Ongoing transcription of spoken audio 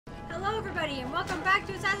Hello everybody and welcome back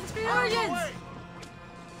to Assassin's Creed Origins!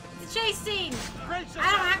 It's a chase scene! I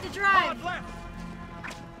don't have to drive!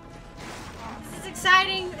 This is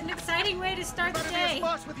exciting, an exciting way to start the day! Be as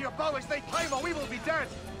fast with your bow as they climb or we will be dead!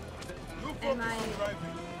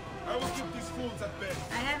 I will keep these fools at bay.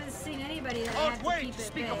 I haven't seen anybody that I have to keep at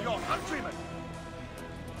speak bay. of your countrymen!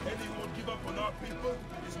 Any who would give up on our people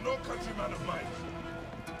is no countryman of mine.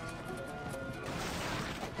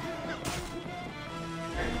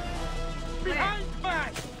 Behind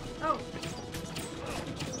back! Oh!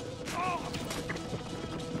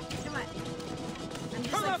 Come on. I'm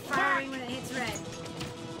just like firing when it hits red.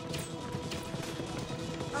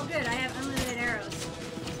 Oh good, I have unlimited arrows.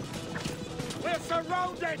 We're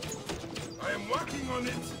surrounded! I am working on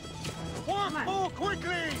it. Walk more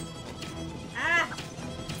quickly! Ah!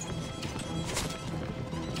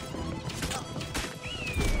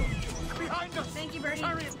 Behind us! Thank you, Birdie.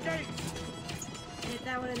 Chariot gates! Hit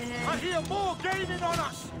that one in the head. I hear more gaining on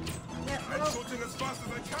us! Yeah, I'm oh. shooting as fast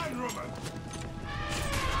as I can, Roman.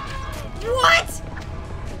 What?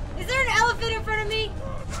 Is there an elephant in front of me?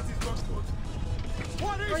 That is not good.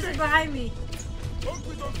 What Or is is it? it behind me? Hope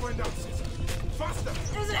we don't find out, Caesar. Faster!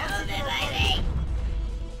 There's an elephant behind me!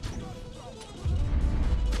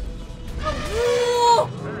 Oh,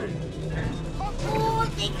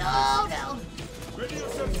 think, oh no! Ready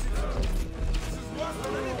yourself, Caesar. This is worse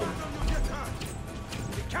than any battle you get had.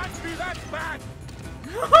 It can't be that bad!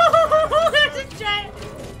 There's a giant! The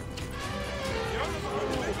others are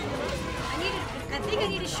making an I think I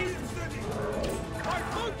need to shoot. My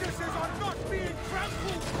focus is on not being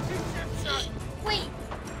trampled, Egyptian! Wait!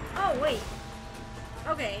 Oh, wait.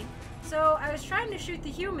 Okay, so I was trying to shoot the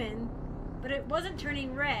human, but it wasn't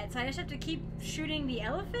turning red, so I just have to keep shooting the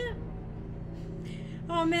elephant?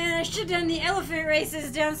 Oh man, I should have done the elephant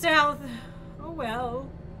races down south. Oh well.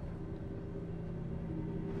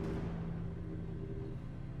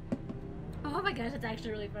 Oh my gosh, that's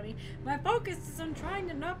actually really funny. My focus is on trying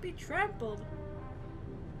to not be trampled.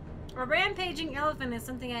 A rampaging elephant is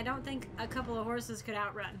something I don't think a couple of horses could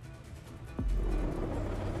outrun.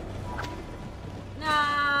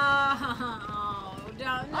 No,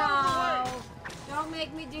 don't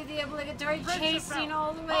make me do the obligatory chase scene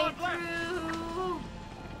all the way through.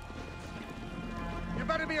 You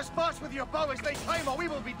better be as fast with your bow as they climb or we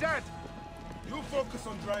will be dead! You focus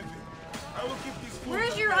on driving. I will keep these fools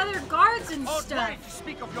Where's at your bay. other guards and Odd stuff? right to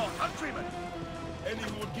speak of your countrymen! Any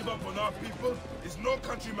who would give up on our people is no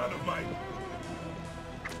countryman of mine.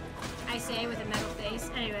 I say with a metal face.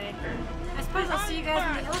 Anyway, I suppose I'll see you guys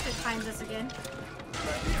when the elephant finds us again.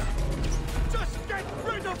 Just get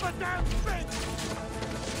rid of the damn thing!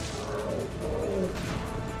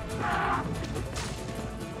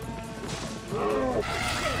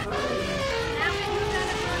 Now we move down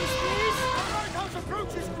to throwing spears. The lighthouse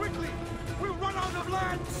approaches quickly! We'll run out of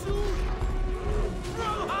land soon!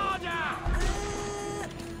 Throw harder!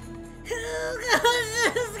 Oh god,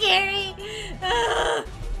 so scary.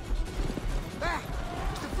 There!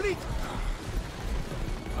 The fleet!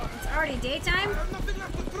 It's already daytime. I have nothing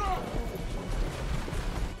left to throw.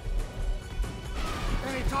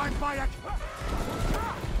 Any time, Bayek!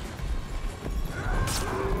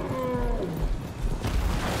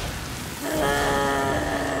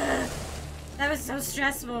 That was so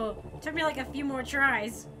stressful. It took me like a few more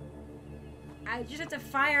tries. I just had to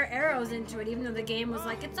fire arrows into it, even though the game was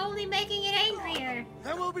like, it's only making it angrier.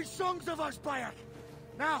 There will be songs of us, Bayek!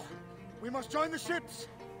 Now, we must join the ships!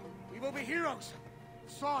 We will be heroes!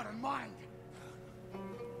 Sword and mind!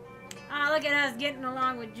 Oh, look at us getting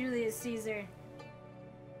along with Julius Caesar.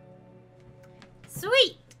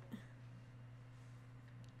 Sweet!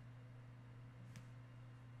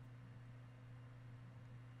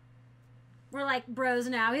 We're like bros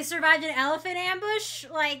now. We survived an elephant ambush.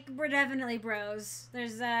 Like, we're definitely bros.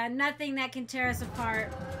 There's nothing that can tear us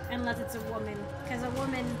apart unless it's a woman. Because a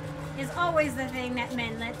woman is always the thing that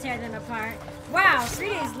men let tear them apart. Wow, 3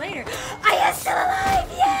 days later. I am still alive!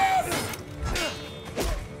 Yes!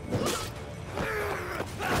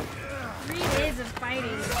 3 days of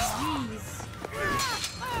fighting. Jeez.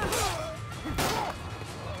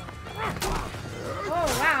 Oh,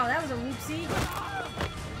 wow, that was a whoopsie.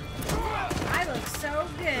 I look so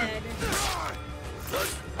good.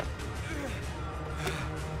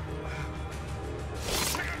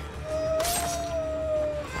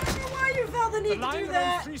 Why you felt the need to do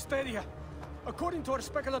that? According to our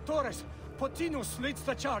speculatores, Potinus leads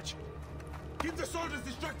the charge. Keep the soldiers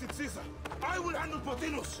distracted, Caesar. I will handle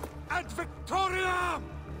Potinus. Ad Victoriam!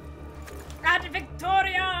 Ad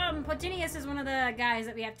Victoriam! Potinius is one of the guys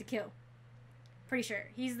that we have to kill. Pretty sure.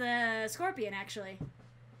 He's the scorpion, actually.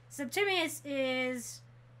 Septimius is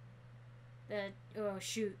Oh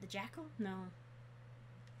shoot, the jackal? No.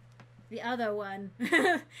 The other one.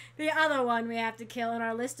 The other one we have to kill in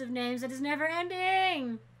our list of names that is never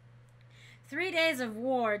ending! 3 days of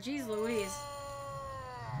war, jeez Louise.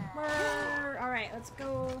 Alright, let's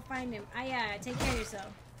go find him. Take care of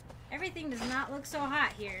yourself. Everything does not look so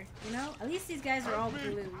hot here, you know? At least these guys are all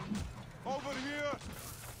blue. Over here!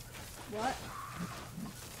 What?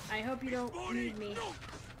 I hope you don't need me.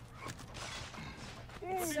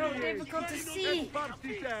 It's so difficult to see.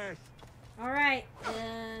 Alright,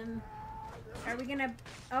 are we gonna...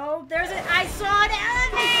 Oh, I saw an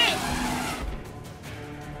elephant!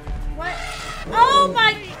 What? Oh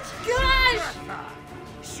my gosh!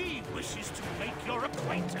 She wishes to make your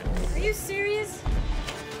acquaintance. Are you serious?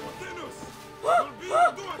 What?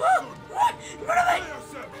 What am I?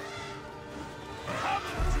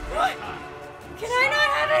 What? Can I not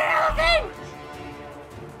have an elephant?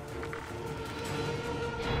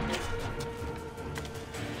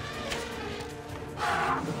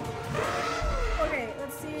 Okay,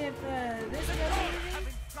 let's see if this does anything.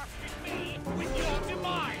 Trusted me with your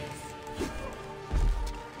demise.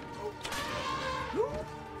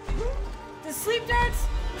 The sleep darts?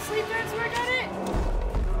 The sleep darts work on it?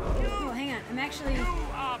 Oh, hang on. I'm actually... You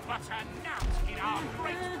are but a gnat in our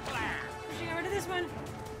great plan. Pushing over to this one.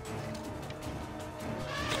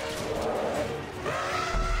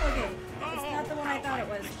 Okay. It's not the one I thought it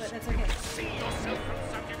was, but that's okay. See yourself from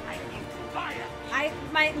such an angle. Fire!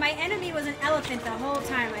 My enemy was an elephant the whole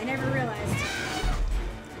time. I never realized.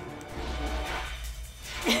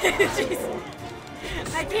 Jeez.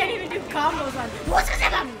 I can't even do combos on this. What's this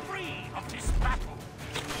about? Free of this battle.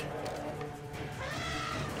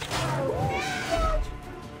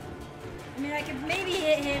 I mean, I could maybe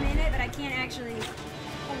hit him in it, but I can't actually.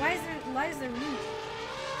 Oh, why is there room?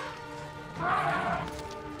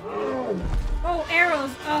 Oh,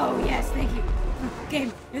 arrows! Oh, yes, thank you.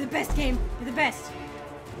 Game, you're the best game. You're the best.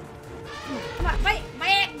 Come on, fight!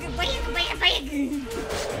 Fight! Fight! Fight! Fight!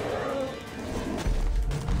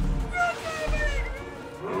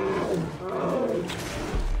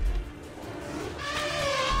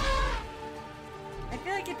 I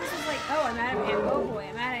feel like if this was like, oh, I'm out of ammo. Oh boy,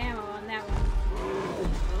 I'm out of ammo on that one.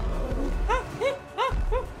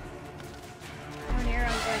 How many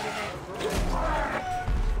arrows do I get there?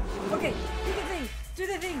 Okay, do the thing. Do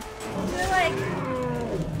the thing. Do the leg.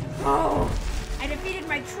 Oh! I defeated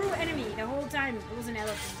my true enemy the whole time. It was an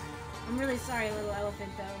elephant. I'm really sorry, little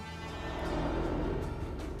elephant, though.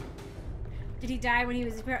 Did he die when he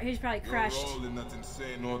was probably crushed? Your role in that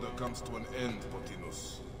insane order comes to an end,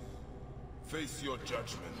 Potinus. Face your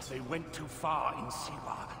judgment. They went too far in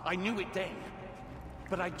Siwa. I knew it then.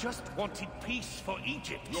 But I just wanted peace for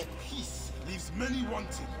Egypt. Your peace leaves many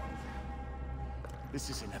wanting. This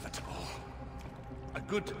is inevitable. A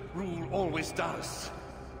good rule always does.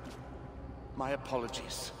 My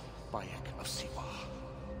apologies, Bayek of Siwa.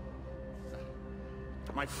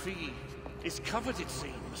 My fee is covered, it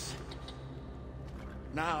seems.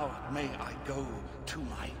 Now may I go to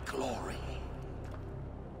my glory.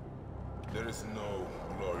 There is no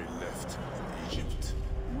glory left in Egypt.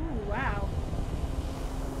 Ooh, wow.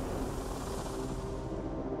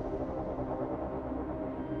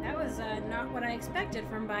 That was not what I expected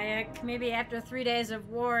from Bayek. Maybe after 3 days of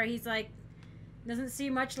war, he's like, doesn't see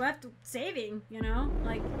much left saving, you know?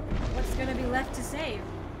 Like, what's gonna be left to save?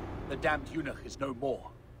 The damned eunuch is no more.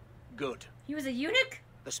 Good. He was a eunuch?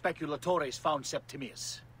 The speculatores found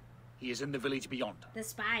Septimius. He is in the village beyond. The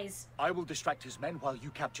spies. I will distract his men while you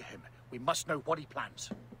capture him. We must know what he plans.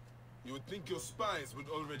 You would think your spies would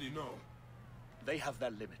already know. They have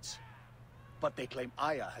their limits. But they claim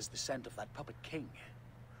Aya has the scent of that puppet king.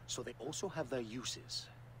 So they also have their uses.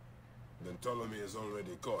 Then Ptolemy is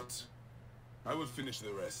already caught. I will finish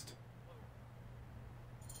the rest.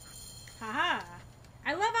 Haha.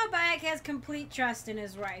 I love how Bayek has complete trust in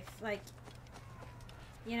his wife. Like,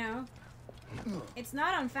 you know? It's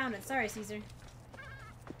not unfounded. Sorry, Caesar.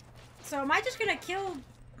 So am I just gonna kill...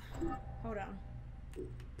 Hold on.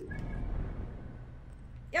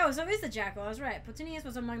 Yo, so is the Jackal. I was right. Potinius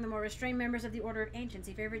was among the more restrained members of the Order of Ancients.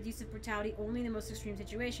 He favored use of brutality only in the most extreme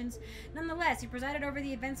situations. Nonetheless, he presided over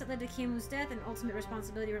the events that led to Kimu's death, and ultimate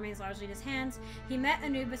responsibility remains largely in his hands. He met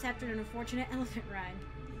Anubis after an unfortunate elephant ride.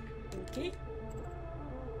 Okay.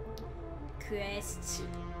 Quest.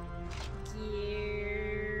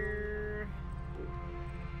 Gear.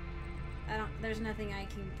 There's nothing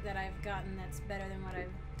that I've gotten that's better than what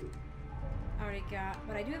I've already got.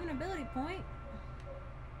 But I do have an ability point.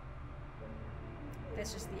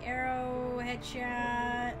 That's just the arrow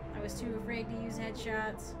headshot. I was too afraid to use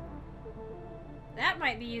headshots. That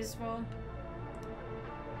might be useful.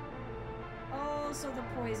 also the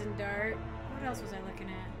poison dart. What else was I looking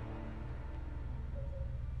at?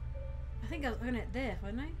 I think I was looking at this,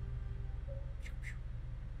 wasn't I?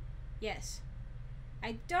 Yes.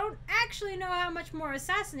 I don't actually know how much more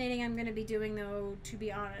assassinating I'm going to be doing, though, to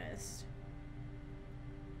be honest.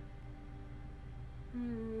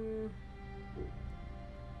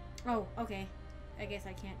 Oh, okay. I guess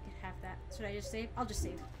I can't have that. Should I just save? I'll just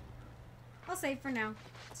save. I'll save for now.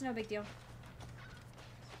 It's no big deal.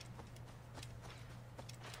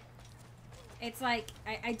 It's like,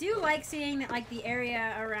 I do like seeing that, like, the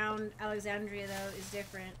area around Alexandria, though, is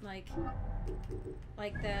different. Like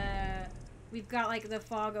we've got, like, the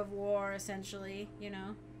fog of war, essentially, you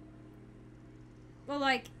know? Well,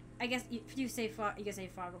 like, I guess if you say fog, you can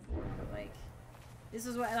say fog of war, but, like, this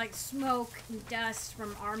is what, like, smoke and dust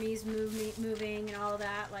from armies moving and all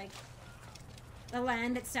that. Like, the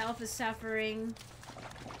land itself is suffering.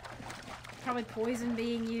 Probably poison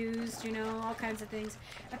being used, you know, all kinds of things.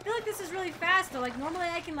 I feel like this is really fast, though. Like, normally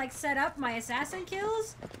I can, like, set up my assassin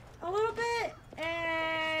kills a little bit,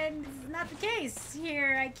 and it's not the case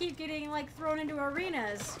here. I keep getting, like, thrown into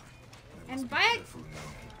arenas. And Bayek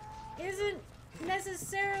isn't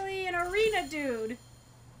necessarily an arena dude.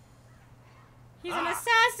 He's an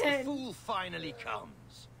assassin. The fool finally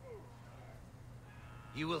comes.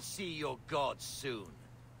 You will see your gods soon.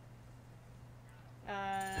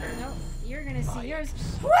 Nope. You're gonna see yours.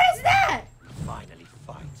 What is that? Finally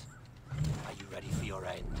fight. Are you ready for your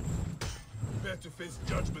end? Prepare to face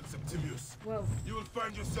judgment, Septimius. Whoa. You will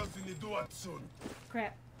find yourself in the Duat soon.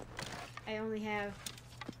 Crap. I only have...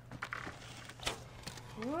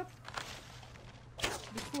 Whoop.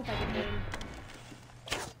 It'd be cool if I could hit him.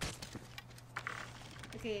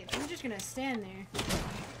 Okay, I'm just gonna stand there.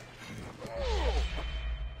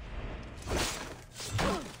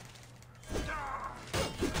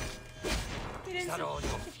 Is that all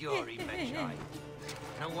your fury, Medjay?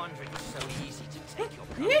 No wonder it's so easy to take your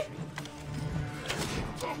country.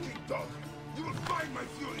 Talking dog. You will find my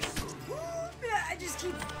fury soon. I just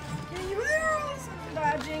keep hitting you with arrows,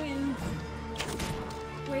 dodging and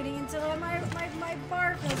waiting until my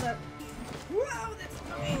bar fills up. Whoa,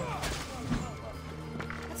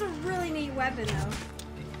 that's a really neat weapon, though.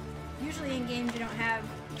 Usually in games you don't have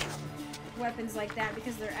weapons like that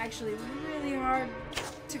because they're actually really hard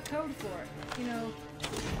to code for, you know.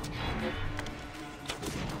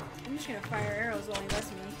 I'm just gonna fire arrows while he lets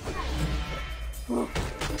me.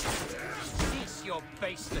 Cease your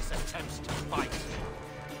baseless attempts to fight.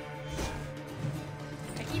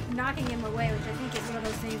 I keep knocking him away, which I think is one of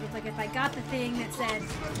those things with, like, if I got the thing that said,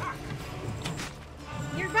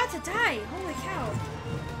 "You're about to die!" Holy cow.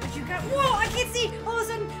 But you got— whoa! I can't see! All of a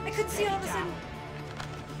sudden! I couldn't see all of a sudden!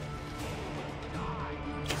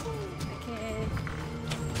 Okay.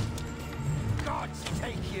 Gods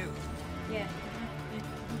take you! Yeah.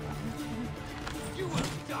 You will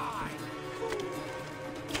die!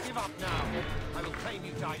 Give up now. I will claim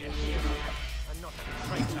you died a hero, and not a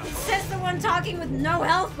traitor. Says the one talking with no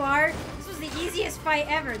health bar! This was the easiest fight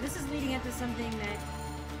ever. This is leading up to something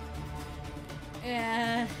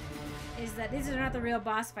that... is that these are not the real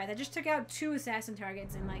boss fight. I just took out 2 assassin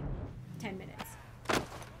targets in, like, 10 minutes.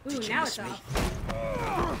 Ooh, now it's off.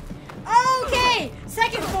 Okay!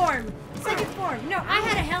 Second form! Second form! No, I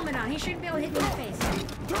had a helmet on. He shouldn't be able to hit me in the face.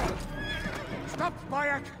 Stop,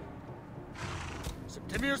 Bayek!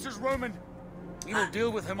 Septimius is Roman. We will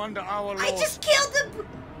deal with him under our laws. I just killed the...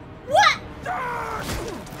 What?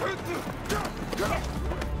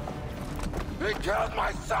 He killed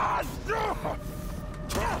my son!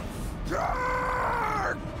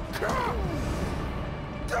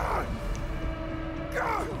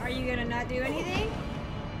 Are you gonna not do anything?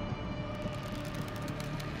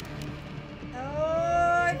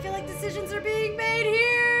 Oh, I feel like decisions are being made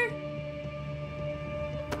here!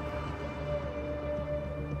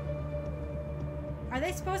 Are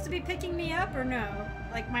they supposed to be picking me up or no?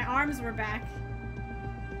 Like, my arms were back.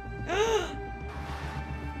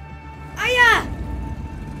 Aya!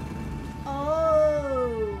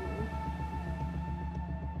 Oh.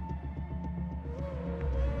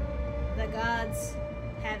 The gods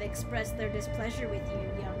have expressed their displeasure with you,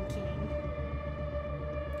 young king.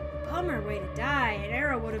 Bummer way to die. An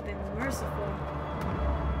arrow would have been merciful.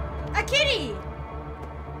 A kitty!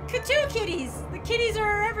 2 kitties! The kitties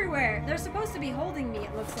are everywhere. They're supposed to be holding me,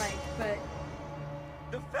 it looks like, but...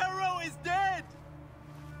 The Pharaoh is dead!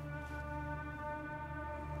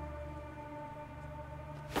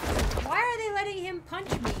 Why are they letting him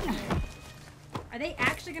punch me? Are they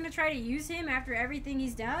actually going to try to use him after everything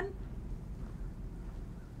he's done?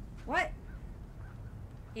 What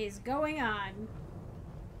is going on?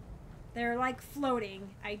 They're like floating.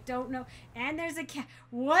 I don't know. And there's a cat.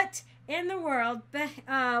 What in the world?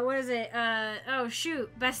 What is it? Oh shoot.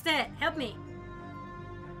 Bastet, help me.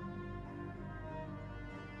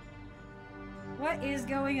 What is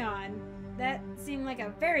going on? That seemed like a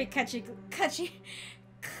very glitchy cutscene.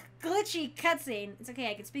 It's okay,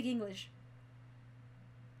 I can speak English.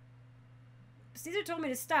 Caesar told me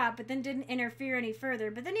to stop, but then didn't interfere any further.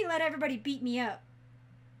 But then he let everybody beat me up.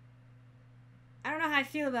 I don't know how I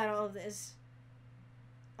feel about all of this.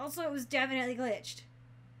 Also, it was definitely glitched.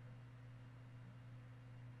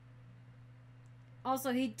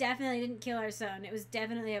 Also, he definitely didn't kill our son. It was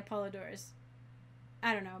definitely Apollodorus.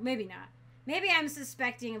 I don't know. Maybe not. Maybe I'm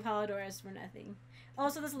suspecting Apollodorus for nothing.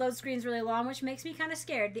 Also, this load screen's really long, which makes me kind of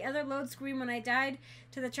scared. The other load screen when I died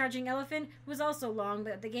to the charging elephant was also long,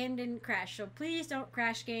 but the game didn't crash. So please don't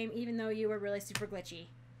crash, game, even though you were really super glitchy.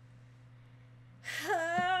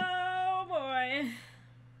 Oh, boy.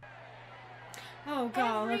 Oh,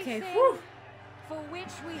 God. Okay. Whew. For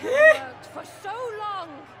which we have worked for so long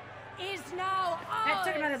is now ours. That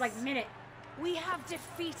took another, like, minute. We have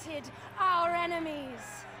defeated our enemies.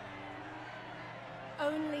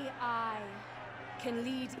 Only I can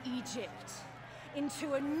lead Egypt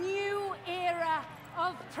into a new era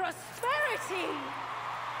of prosperity.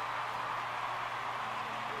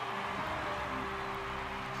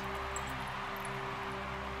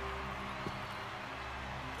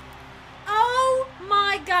 Oh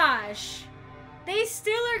my gosh. They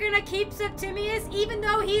still are gonna keep Septimius even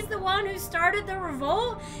though he's the one who started the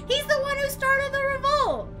revolt? He's the one who started the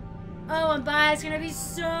revolt! Oh, and Bai's gonna be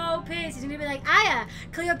so pissed. He's gonna be like, Aya,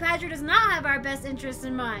 Cleopatra does not have our best interests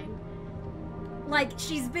in mind. Like,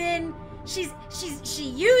 she used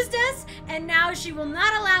us, and now she will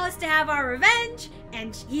not allow us to have our revenge,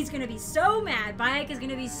 and he's gonna be so mad. Bayek is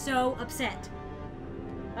gonna be so upset.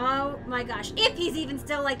 Oh my gosh. If he's even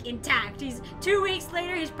still, like, intact. He's 2 weeks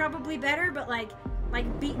later, he's probably better, but like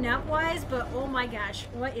beaten up wise, but oh my gosh,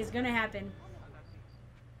 what is gonna happen?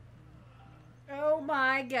 Oh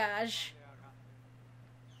my gosh.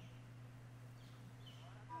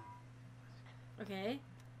 Okay.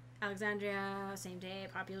 Alexandria, same day,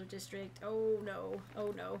 popular district. Oh no.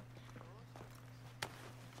 Oh no.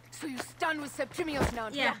 So you stand with Septimius now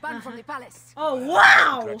and Yeah, you're banned from the palace. Oh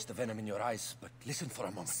wow! Scratch the venom in your eyes, but listen for a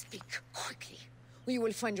moment. Speak quickly, or you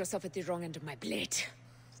will find yourself at the wrong end of my blade.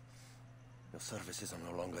 Your services are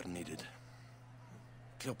no longer needed.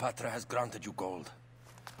 Cleopatra has granted you gold.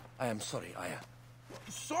 I am sorry, Aya.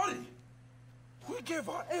 Sorry? We gave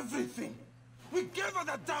her everything. We gave her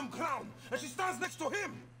that damn crown, and she stands next to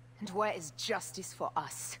him. And where is justice for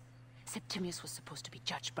us? Septimius was supposed to be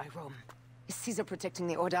judged by Rome. Is Caesar protecting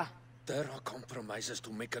the order? There are compromises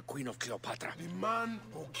to make a queen of Cleopatra. The man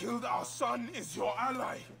who killed our son is your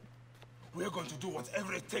ally. We're going to do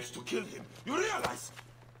whatever it takes to kill him. You realize?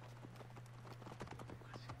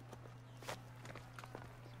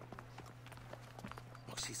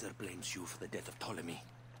 Look, Caesar blames you for the death of Ptolemy.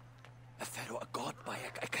 A pharaoh, a god,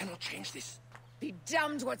 Bayek. I cannot change this. Be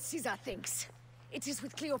damned what Caesar thinks. It is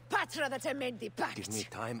with Cleopatra that I made the pact. Give me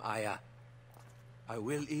time, Aya. I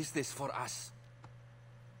will ease this for us.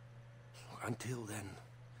 Until then,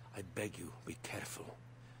 I beg you, be careful.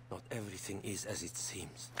 Not everything is as it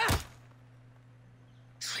seems. Ah!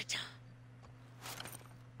 Traitor.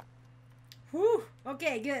 Whew.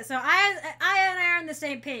 Okay, good. So Aya and I are on the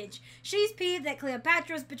same page. She's peeved that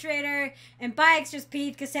Cleopatra's betrayed her, and Bayek's just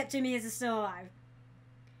peeved because Septimius is still alive.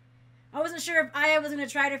 I wasn't sure if Aya was going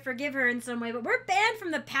to try to forgive her in some way, but we're banned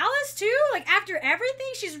from the palace too? Like, after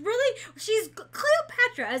everything?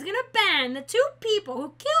 Cleopatra is going to ban the 2 people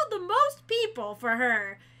who killed the most people for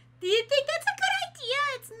her. Do you think that's a good idea?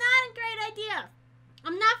 It's not a great idea.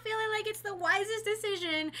 I'm not feeling like it's the wisest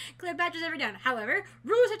decision Cleopatra's ever done. However,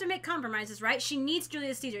 rulers have to make compromises, right? She needs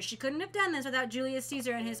Julius Caesar. She couldn't have done this without Julius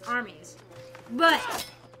Caesar and his armies. But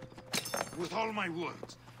With all my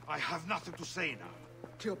words, I have nothing to say now.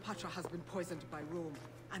 Cleopatra has been poisoned by Rome,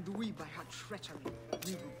 and we by her treachery.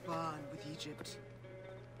 We will burn with Egypt.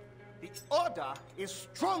 The order is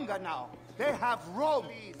stronger now. They have Rome.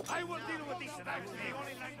 I will deal with this.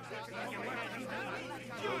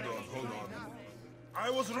 Hold on. I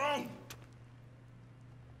was wrong.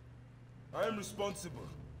 I am responsible.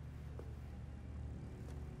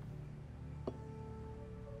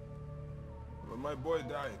 When my boy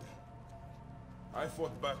died, I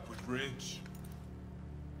fought back with rage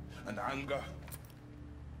and anger.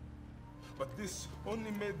 But this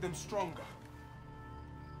only made them stronger.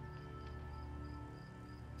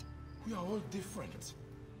 We are all different.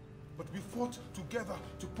 But we fought together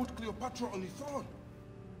to put Cleopatra on the throne.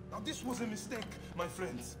 Now this was a mistake, my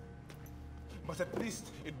friends. but at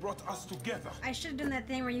least it brought us together. I should have done that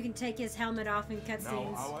thing where you can take his helmet off in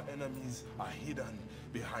cutscenes. Now our enemies are hidden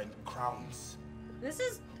behind crowns. This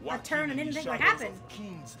is a Walking turn I in didn't the think would shadows happen. of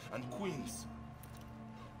kings and queens.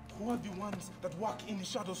 Who are the ones that walk in the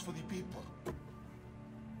shadows for the people?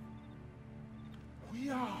 We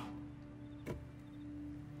are.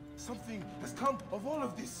 Something has come of all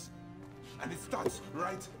of this. And it starts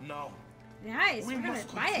right now. Nice, We we're gonna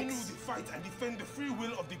must buy continue it. the fight and defend the free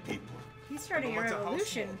will of the people. He's starting No a matter how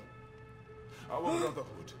revolution. small. Our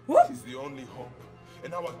brotherhood Whoop. is the only hope.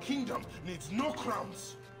 And our kingdom needs no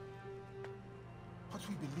crowns. What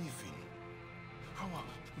we believe in, our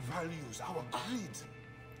values, our creed,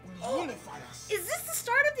 will unify us. Is this the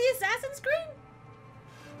start of the Assassin's Creed?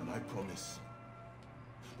 And I promise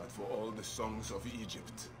that for all the songs of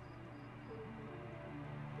Egypt,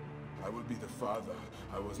 I will be the father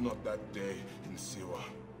I was not that day in Siwa.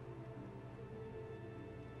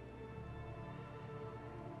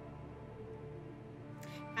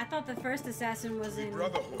 I thought the first assassin was The in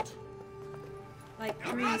brotherhood. like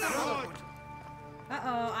Greece.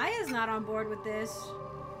 Uh-oh, Aya's not on board with this.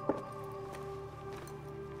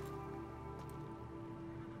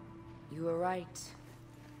 You were right.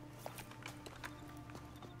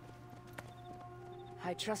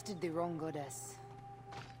 I trusted the wrong goddess.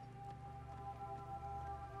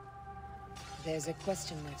 There's a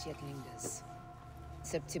question that yet lingers.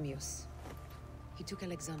 Septimius. He took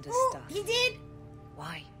Alexander's staff. He did?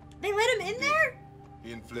 Why? They let him in there?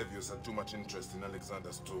 He and Flavius had too much interest in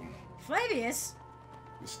Alexander's tomb. Flavius?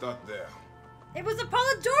 We start there. It was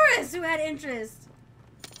Apollodorus who had interest.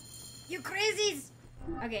 You crazies!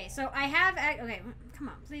 Okay, so I have... Okay, come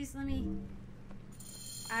on, please, let me...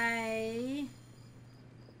 I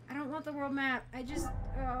don't want the world map. I just...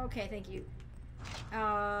 Oh, okay, thank you.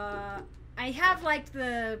 I have, like,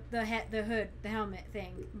 the hood, the helmet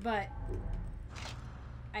thing, but...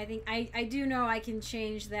 I think... I do know I can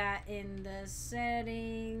change that in the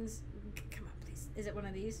settings. Come on, please. Is it one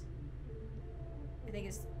of these? I think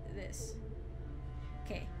it's this.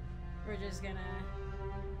 Okay. We're just gonna...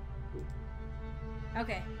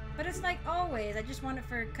 Okay. But it's like always. I just want it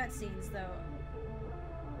for cutscenes, though.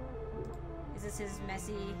 Is this his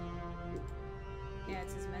messy... Yeah,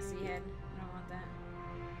 it's his messy head. I don't want that.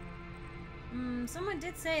 Someone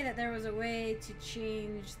did say that there was a way to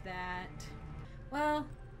change that. Well,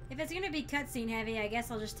 if it's gonna be cutscene heavy, I guess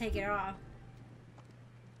I'll just take it off.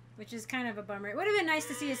 Which is kind of a bummer. It would have been nice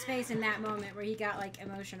to see his face in that moment where he got, like,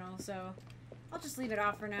 emotional, so... I'll just leave it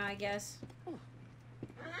off for now, I guess. Oh,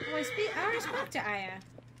 I already spoke to Aya.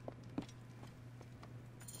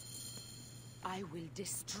 I will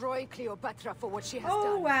destroy Cleopatra for what she has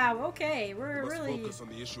Oh, done. wow, okay. We're We must really... focus on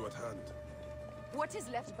the issue at hand. What is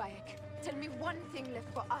left, Bayek? Tell me one thing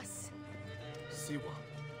left for us. Siwa.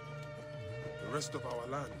 The rest of our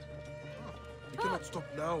land. We cannot stop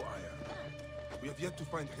now, Aya. We have yet to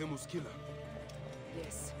find Hemu's killer.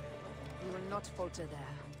 Yes. We will not falter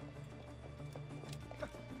there.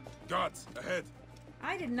 Guards, ahead!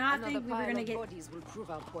 I did not think we were gonna get bodies will prove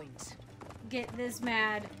our point. this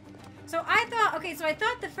mad. So I thought, okay, so I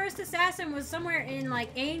thought the first assassin was somewhere in, like,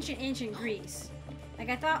 ancient Greece. Like,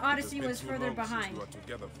 I thought Odyssey was further behind. We were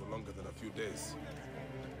together for longer than a few days.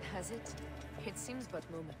 Has it? It seems but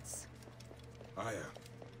moments. Aya,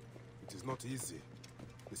 it is not easy,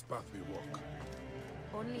 this path we walk.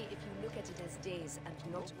 Only if you look at it as days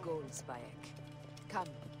and not goals, Bayek. Come,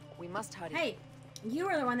 we must hurry. Hey, you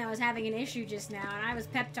were the one that was having an issue just now, and I was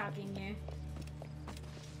pep-talking you.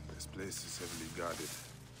 This place is heavily guarded.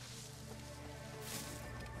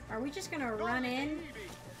 Are we just gonna run in?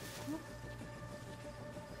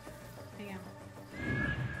 Hang on.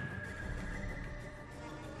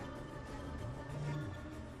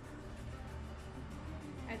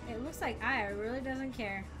 It looks like Aya really doesn't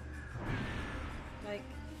care. Like,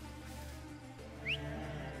 let's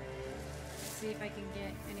see if I can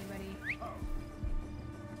get anybody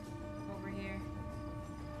over here.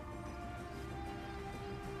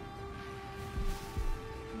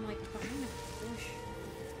 I'm like behind the bush.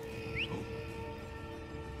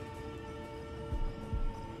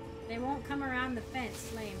 They won't come around the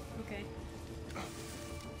fence. Lame. Okay.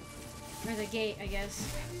 Or the gate, I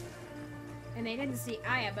guess. And they didn't see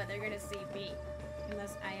Aya, but they're gonna see me.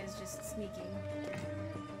 Unless Aya's just sneaking.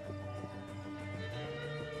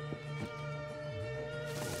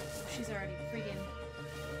 She's already freaking...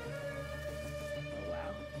 Oh,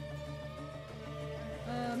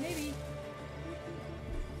 wow. Maybe.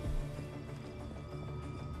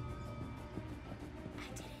 I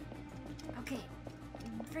did it. Okay.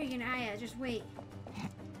 Freaking Aya, just wait.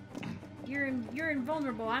 You're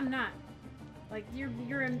invulnerable, I'm not. Like,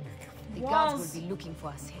 you're in... The walls. guards will be looking for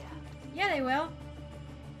us here. Yeah, they will.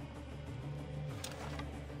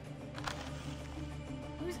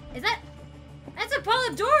 Is that? That's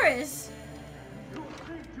Apollodorus! You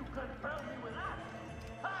think you can tell me with that?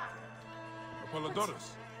 Ha! Apollodorus.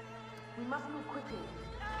 We must move quickly.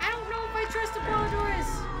 I don't know if I trust Apollodorus.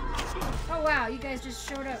 Oh wow, you guys just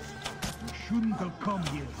showed up. You shouldn't have come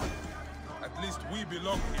here. At least we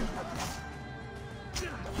belong here.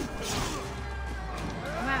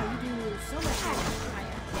 Wow, you do so much damage,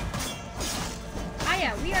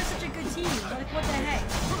 Aya. Aya, we are such a good team. Like, what the heck?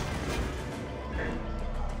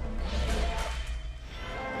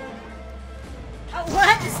 Oh,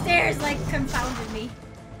 what? The stairs, like, confounded me.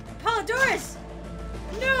 Apollodorus!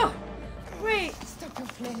 No! Wait. Stop your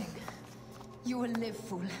flailing. You will live,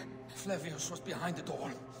 fool. Flavius was behind the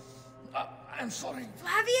door. I'm sorry.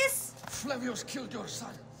 Flavius? Flavius killed your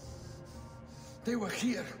son. They were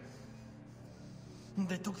here.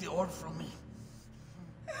 They took the orb from me.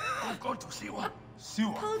 I'll go to Siwa.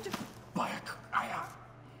 Siwa. Bayek, Aya.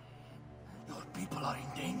 Your people are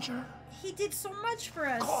in danger. He did so much for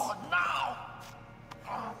us. Go now!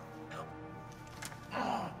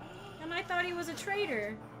 And I thought he was a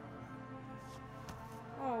traitor.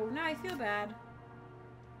 Oh, now I feel bad.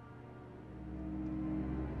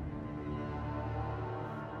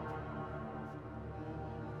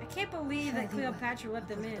 I can't believe that Cleopatra let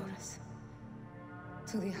them in.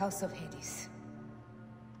 To the House of Hades.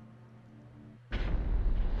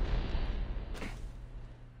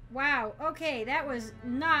 Wow, okay, that was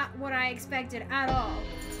not what I expected at all.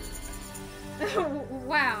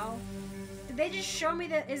 Wow. Did they just show me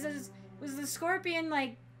that was the scorpion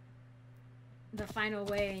like the final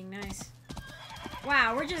weighing? Nice.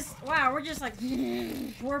 Wow, we're just like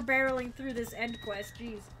we're barreling through this end quest,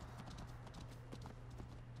 jeez.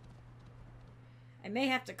 I may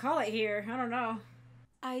have to call it here, I don't know.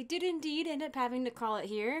 I did indeed end up having to call it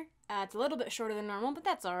here. It's a little bit shorter than normal, but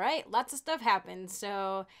that's alright. Lots of stuff happened,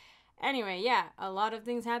 so anyway, yeah, a lot of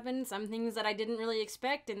things happened, some things that I didn't really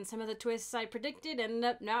expect, and some of the twists I predicted ended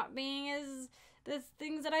up not being as the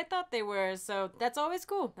things that I thought they were, so that's always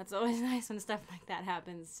cool. That's always nice when stuff like that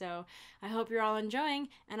happens, so I hope you're all enjoying,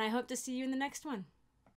 and I hope to see you in the next one.